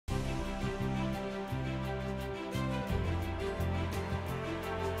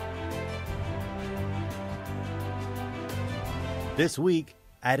This week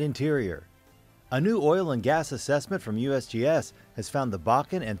at Interior. A new oil and gas assessment from USGS has found the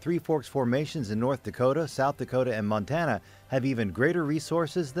Bakken and Three Forks formations in North Dakota, South Dakota, and Montana have even greater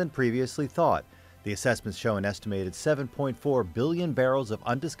resources than previously thought. The assessments show an estimated 7.4 billion barrels of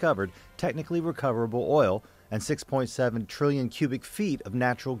undiscovered, technically recoverable oil and 6.7 trillion cubic feet of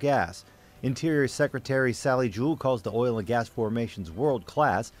natural gas. Interior Secretary Sally Jewell calls the oil and gas formations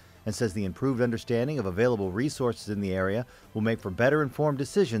world-class and says the improved understanding of available resources in the area will make for better informed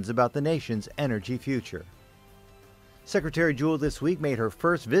decisions about the nation's energy future. Secretary Jewell this week made her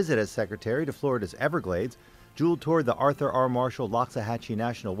first visit as Secretary to Florida's Everglades. Jewell toured the Arthur R. Marshall Loxahatchee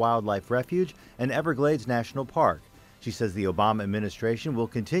National Wildlife Refuge and Everglades National Park. She says the Obama administration will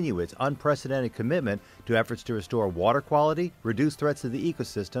continue its unprecedented commitment to efforts to restore water quality, reduce threats to the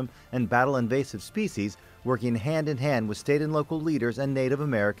ecosystem, and battle invasive species, working hand in hand with state and local leaders and Native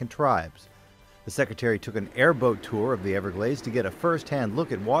American tribes. The Secretary took an airboat tour of the Everglades to get a first-hand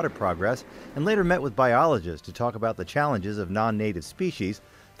look at water progress and later met with biologists to talk about the challenges of non-native species.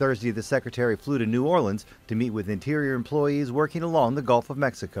 Thursday, the Secretary flew to New Orleans to meet with Interior employees working along the Gulf of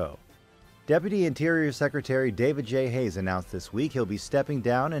Mexico. Deputy Interior Secretary David J. Hayes announced this week he'll be stepping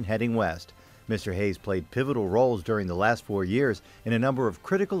down and heading west. Mr. Hayes played pivotal roles during the last 4 years in a number of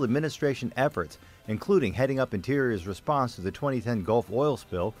critical administration efforts, including heading up Interior's response to the 2010 Gulf oil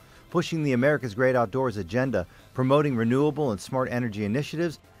spill, pushing the America's Great Outdoors agenda, promoting renewable and smart energy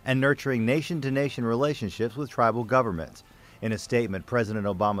initiatives, and nurturing nation-to-nation relationships with tribal governments. In a statement, President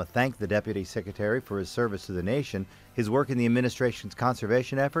Obama thanked the Deputy Secretary for his service to the nation, his work in the administration's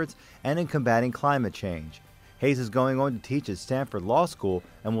conservation efforts, and in combating climate change. Hayes is going on to teach at Stanford Law School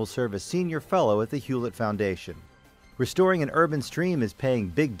and will serve as Senior Fellow at the Hewlett Foundation. Restoring an urban stream is paying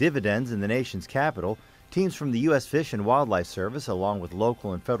big dividends in the nation's capital. Teams from the U.S. Fish and Wildlife Service, along with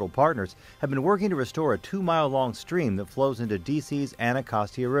local and federal partners, have been working to restore a 2-mile-long stream that flows into D.C.'s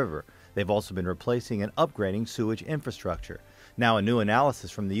Anacostia River. They've also been replacing and upgrading sewage infrastructure. Now, a new analysis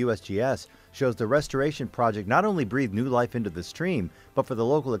from the USGS shows the restoration project not only breathed new life into the stream, but for the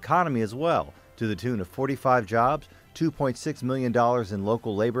local economy as well, to the tune of 45 jobs, $2.6 million in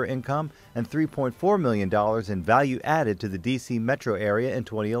local labor income, and $3.4 million in value added to the D.C. metro area in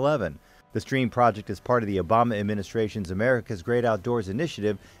 2011. The stream project is part of the Obama administration's America's Great Outdoors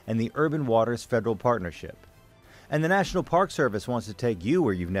initiative and the Urban Waters Federal Partnership. And the National Park Service wants to take you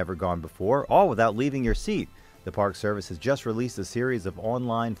where you've never gone before, all without leaving your seat. The Park Service has just released a series of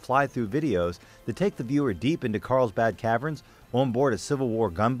online fly-through videos that take the viewer deep into Carlsbad Caverns, on board a Civil War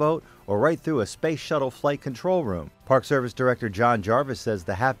gunboat, or right through a space shuttle flight control room. Park Service Director John Jarvis says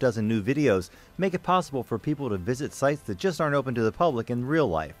the half-dozen new videos make it possible for people to visit sites that just aren't open to the public in real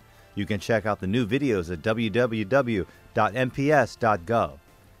life. You can check out the new videos at www.mps.gov.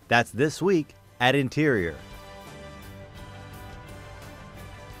 That's This Week at Interior.